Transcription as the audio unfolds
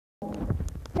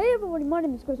Hey everybody, my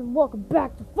name is Chris and welcome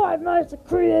back to Five Nights at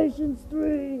Creations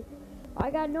 3.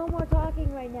 I got no more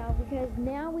talking right now because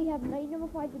now we have night number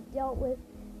 5 to deal with.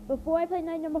 Before I play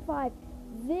night number 5,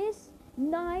 this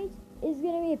night is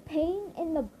going to be a pain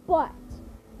in the butt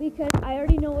because I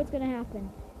already know what's going to happen.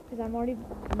 Because I'm already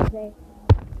going to say,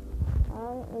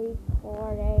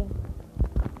 recording.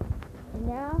 And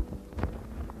now,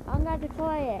 I'm going to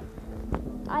play it.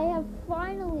 I have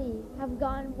finally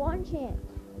gotten one chance.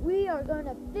 We are going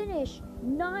to finish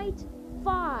night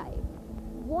 5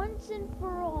 once and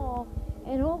for all,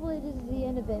 and hopefully this is the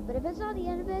end of it. But if it's not the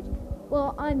end of it,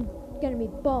 well, I'm going to be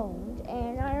boned,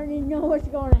 and I already know what's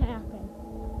going to happen.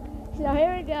 So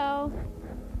here we go.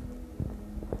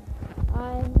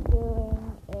 I'm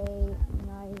doing a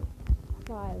night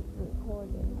 5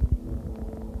 recording.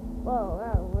 Whoa,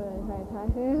 that was really high.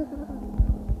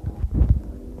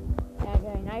 Yeah, I'm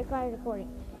doing night 5 recording.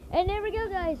 And there we go,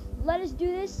 guys. Let us do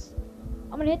this.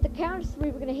 I'm gonna hit the count of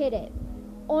 3. We're gonna hit it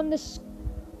on the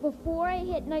before I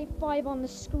hit night 5 on the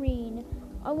screen.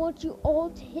 I want you all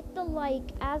to hit the like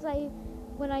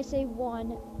when I say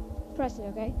 1. Press it,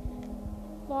 okay?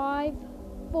 5,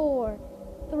 4,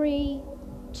 3,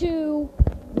 2,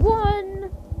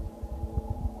 1.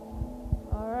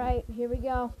 All right, here we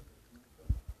go.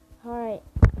 All right,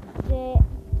 sit.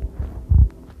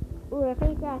 Ooh, I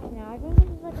think fast now. I think this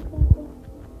is like the same thing.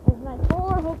 It's night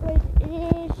 4, hopefully it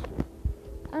is.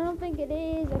 I don't think it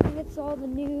is. I think it's all the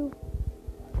new.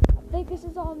 I think this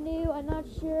is all new. I'm not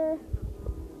sure.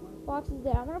 Box is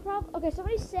there. I'm gonna okay,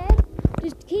 somebody said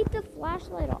just keep the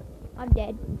flashlight on. I'm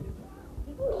dead.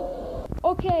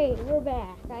 Okay, we're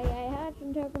back. I had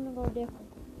some technical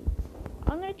difficulties.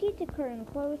 I'm gonna keep the curtain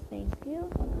closed, thank you.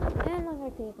 And I'm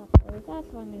gonna take off the clothes. That's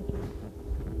what I'm gonna keep.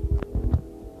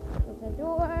 Close the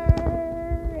door,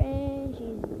 and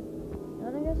she's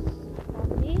letting us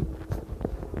coffee.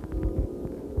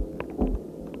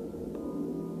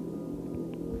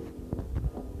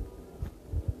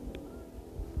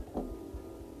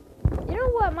 You know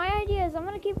what? My idea is I'm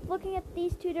gonna keep looking at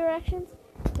these 2 directions.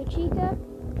 So Chica.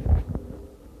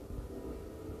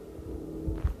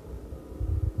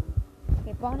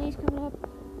 Okay, Bonnie's coming up.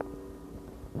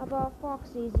 How about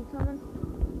Foxy? Is he coming?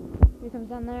 He comes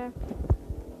down there.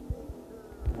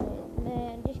 And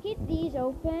then just keep these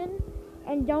open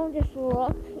and don't just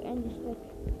look and just like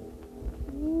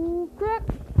crack.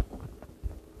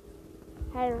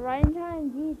 Had it right in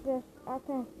time, Jesus.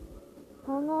 Okay.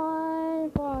 Come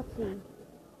on, Foxy.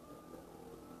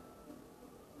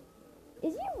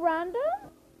 Is he random?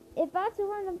 If that's a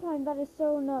random time, that is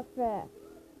so not fair.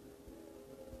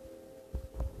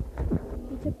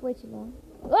 He took way too long.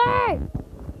 Hey!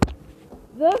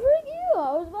 The freak you!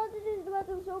 I was about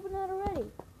to open that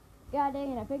already. God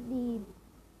dang it, I picked the...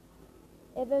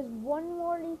 If there's one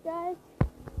more of these guys,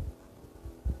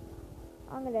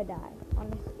 I'm gonna die on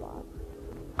the spot.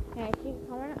 Okay, she's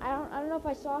coming. I don't know if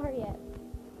I saw her yet.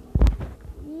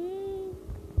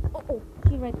 Oh,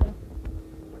 she's right there.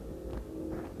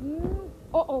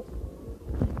 Uh-oh.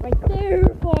 Right there,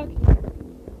 Foxy.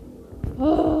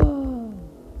 Oh,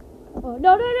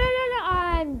 no,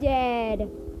 I'm dead.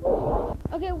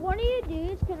 Okay, one of you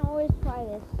dudes can always try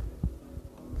this.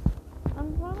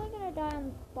 I'm probably gonna die on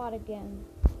the spot again.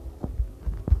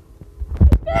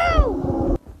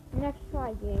 No! Next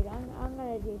try, dude. I'm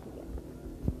gonna do it again.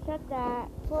 Shut that.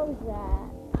 Close that.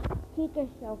 Keep the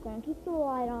shotgun. Keep the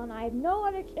light on. I have no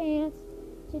other chance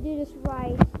to do this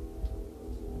right.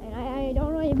 And I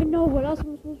don't even know what else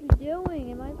I'm supposed to be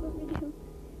doing. Am I supposed to be doing?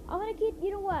 I'm gonna keep.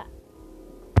 You know what?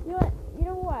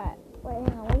 Wait,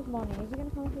 hang on. Where's Bonnie? Is he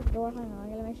gonna come through the door? Hang on. I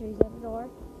gotta make sure he's at the door.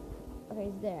 Okay,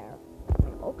 he's there.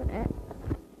 Open it.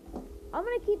 I'm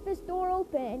gonna keep this door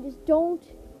open and just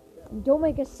don't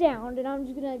make a sound. And I'm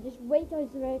just gonna wait till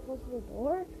he's very close to the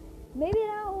door. Maybe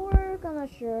that'll work. I'm not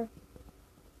sure.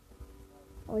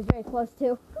 Oh, he's very close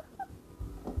too.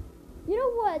 You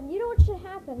know what? You know what should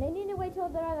happen? They need to wait till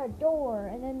they're at a door,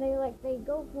 and then they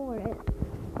go for it.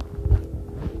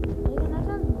 That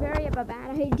sounds very of a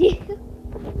bad idea.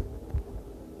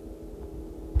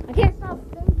 I can't stop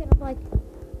thinking of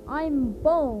I'm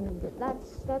boned.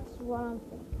 That's what I'm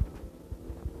thinking.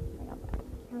 I got that.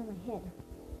 Turn my head.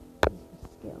 This is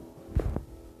skill.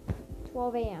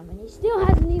 12 a.m. and he still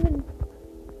hasn't even.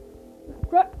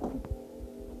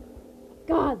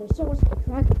 God, there's so much to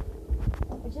track.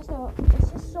 It's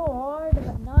just so hard of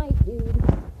a night, dude.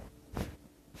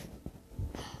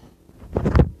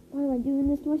 Why am I doing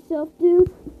this to myself,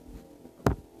 dude?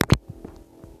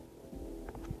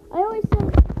 I always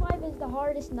said 5 is the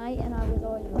hardest night, and I was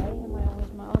always right in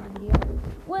my other video.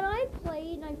 When I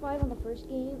played night 5 on the first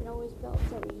game, it always felt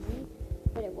so easy,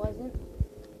 but it wasn't.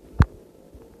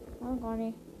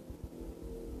 Bonnie.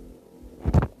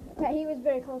 Okay, he was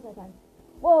very close that time.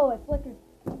 Whoa, it flickered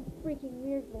freaking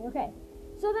weirdly. Okay,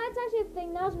 so that's actually a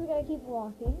thing now, so we gotta keep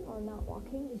walking, or not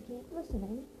walking, just keep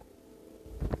listening.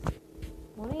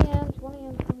 1 a.m., 20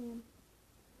 a.m., 20 a.m.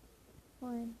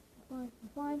 Fine, we're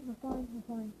fine.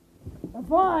 We're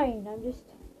fine! I'm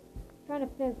just trying to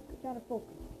focus.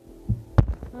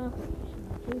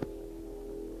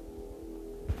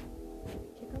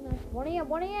 Check on that. 1 a.m.,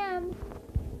 1 a.m.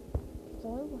 It's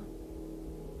only 1.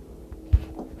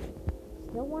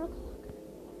 Still 1 o'clock.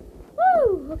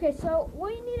 Woo! Okay, so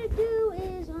what you need to do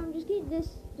is just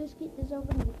keep this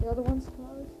open and get the other ones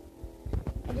closed.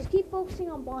 And just keep focusing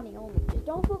on Bonnie only. Just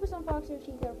don't focus on Foxy or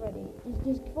Chica or Freddy.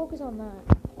 Just focus on that.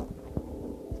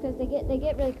 It's because they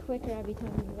get really quicker every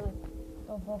time you like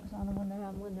don't focus on them when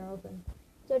they're open.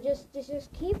 So just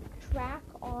keep track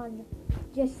on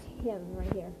just him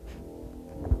right here.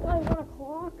 God, 1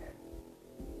 o'clock.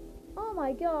 Oh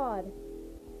my God.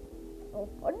 Oh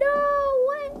no!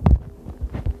 What?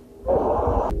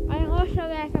 I lost our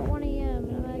back at 1 a.m.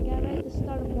 and I got right at the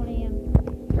start of 1 a.m.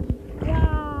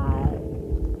 God.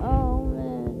 Oh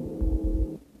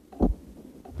man.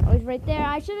 Oh, he's right there.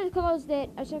 I should have closed it.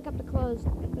 I should have kept it closed.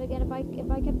 But again, if I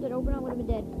kept it open, I would have been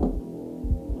dead.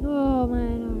 Oh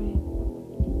man. All right.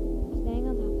 Staying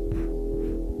on top.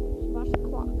 Just watch the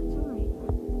clock. It's all right.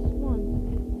 It's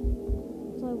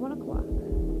 1. It's only 1 o'clock.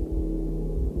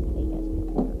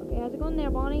 Okay, how's it going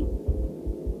there, Bonnie?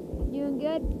 Doing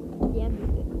good? Yeah, I'm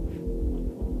doing good.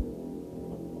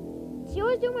 See, I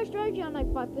always do my strategy on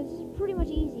night 5. This is pretty much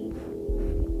easy.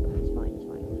 It's fine.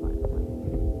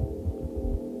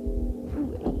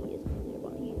 Ooh, he is there,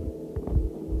 Bonnie.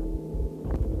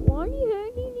 Why the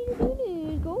heck do you need to do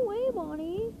this? Go away,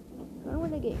 Bonnie. I don't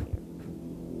want to get here.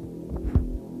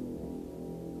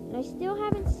 And I still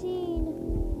haven't seen...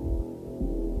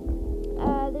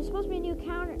 there's supposed to be a new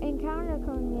encounter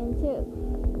coming in too.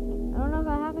 I don't know if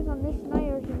that happens on this night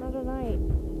or it's another night.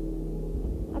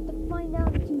 I have to find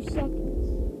out in 2 seconds.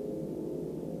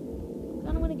 I'm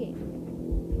gonna win a game.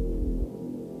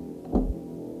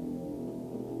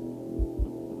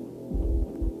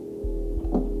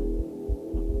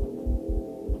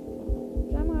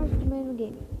 John Mars to win a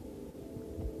game.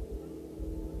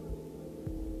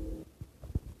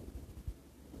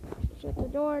 Shut the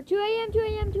door. 2 a.m.,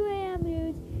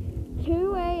 dudes.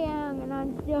 2 a.m. and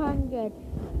I'm still having good.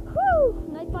 Whew!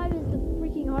 Night 5 is the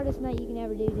freaking hardest night you can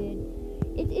ever do, dude.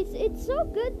 It's so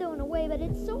good though in a way, but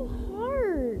it's so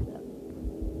hard.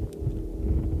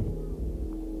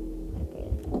 Okay,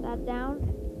 put that down.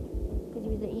 Cause he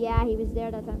was there. Yeah, he was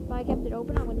there that time. If I kept it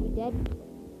open, I would have been dead.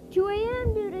 2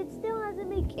 a.m., dude. It still hasn't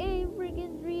became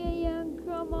freaking 3 a.m.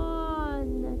 Come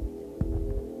on.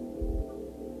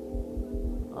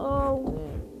 Oh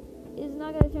man. It's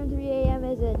not gonna turn 3 a.m.,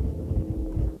 is it?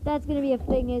 That's gonna be a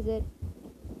thing, is it?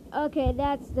 Okay,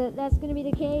 that's gonna be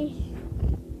the case.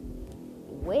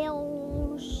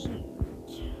 Well, shoot.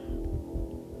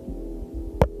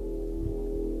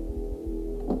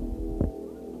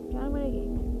 Trying to win a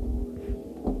game.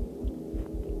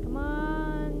 Okay, come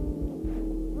on.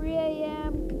 3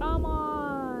 a.m. Come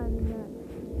on.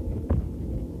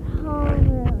 Oh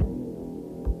man.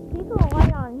 Keep the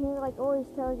light on. He like always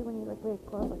tells you when you're like very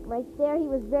close. Like right there, he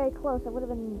was very close. I would have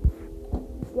been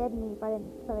dead me if I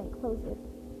didn't close it.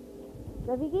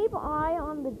 So if you keep an eye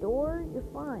on the door, you're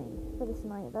fine for this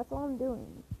night. That's all I'm doing.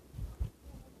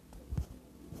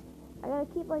 I gotta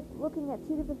keep like looking at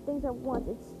 2 different things at once.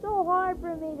 It's so hard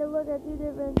for me to look at 2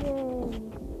 different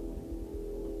things.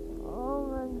 Oh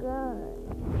my God.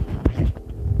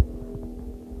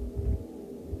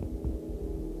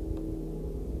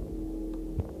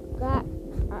 God,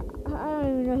 I don't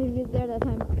even know if he was there that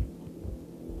time.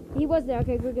 He was there.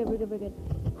 Okay, we're good.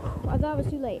 I thought it was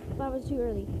too late. I thought it was too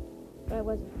early. But it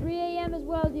wasn't. 3 a.m. as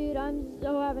well, dude. I'm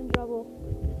so having trouble.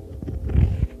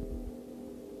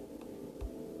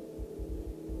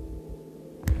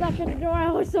 Gosh, shut the door.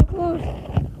 I was so close.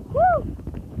 Woo!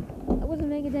 I wasn't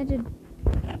paying attention.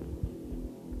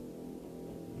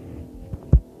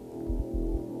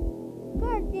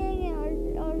 God dang it.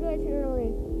 I was way too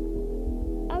early.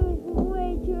 I was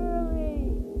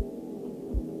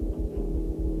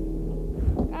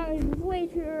way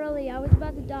too early. I was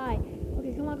about to die.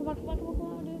 Okay, come on, we're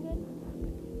doing good.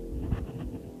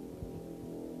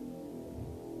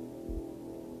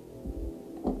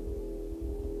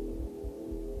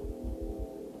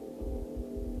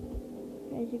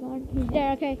 Okay, is he going? He's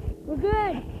there, okay. We're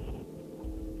good.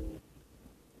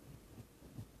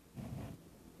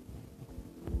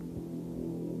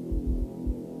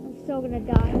 I'm still gonna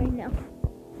die right now.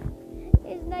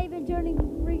 It's not even turning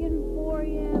freaking 4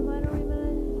 a.m. I don't even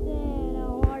understand.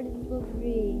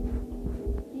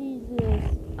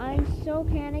 so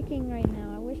panicking right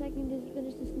now. I wish I can just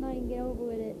finish this night and get over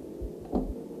with it.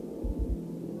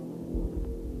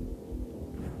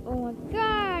 Oh my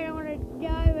god, I want to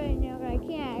die right now, but I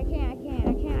can't.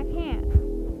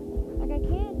 Like, I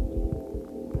can't.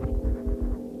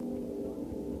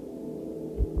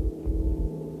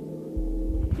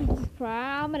 Jesus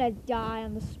Christ, I'm gonna die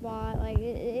on the spot. Like,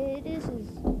 this is...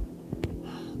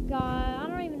 God, I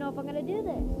don't even know if I'm gonna do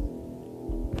this.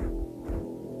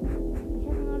 I'm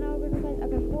checking on over the place.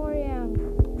 Okay, 4 a.m.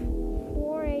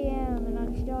 4 a.m. and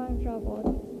I'm still in trouble.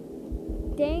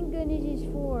 Thank goodness it's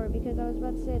 4, because I was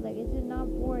about to say, like, is it not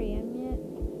 4 a.m. yet?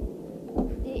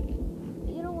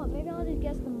 You know what, maybe I'll just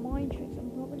guess the mind tricks. I'm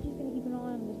probably just gonna keep an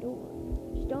eye on the door.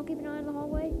 Just don't keep an eye on the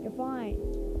hallway, you're fine.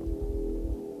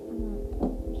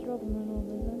 I'm struggling a little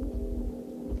bit then.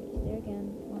 Just there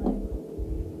again, fine.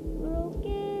 We're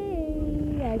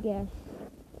okay, I guess.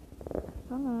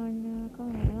 Come on,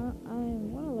 I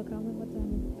wanna look how many, what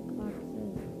time?